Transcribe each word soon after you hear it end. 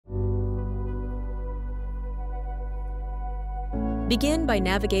Begin by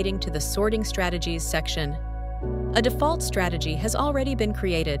navigating to the Sorting Strategies section. A default strategy has already been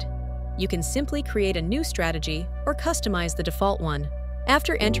created. You can simply create a new strategy or customize the default one.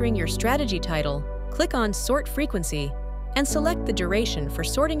 After entering your strategy title, click on Sort Frequency and select the duration for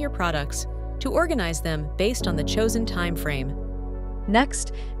sorting your products to organize them based on the chosen time frame.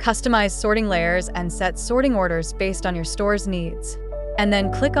 Next, customize sorting layers and set sorting orders based on your store's needs. And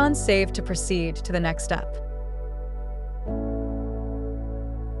then click on Save to proceed to the next step.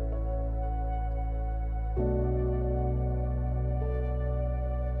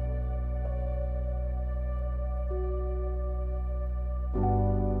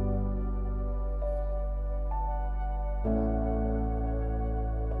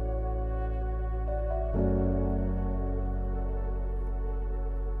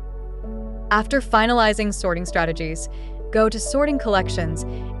 After finalizing sorting strategies, go to Sorting Collections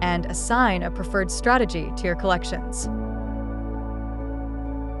and assign a preferred strategy to your collections.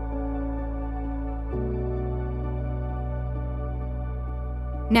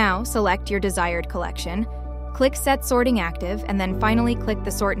 Now, select your desired collection, click Set Sorting Active, and then finally click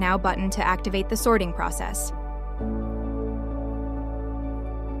the Sort Now button to activate the sorting process.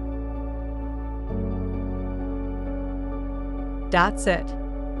 That's it.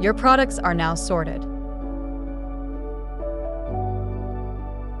 Your products are now sorted.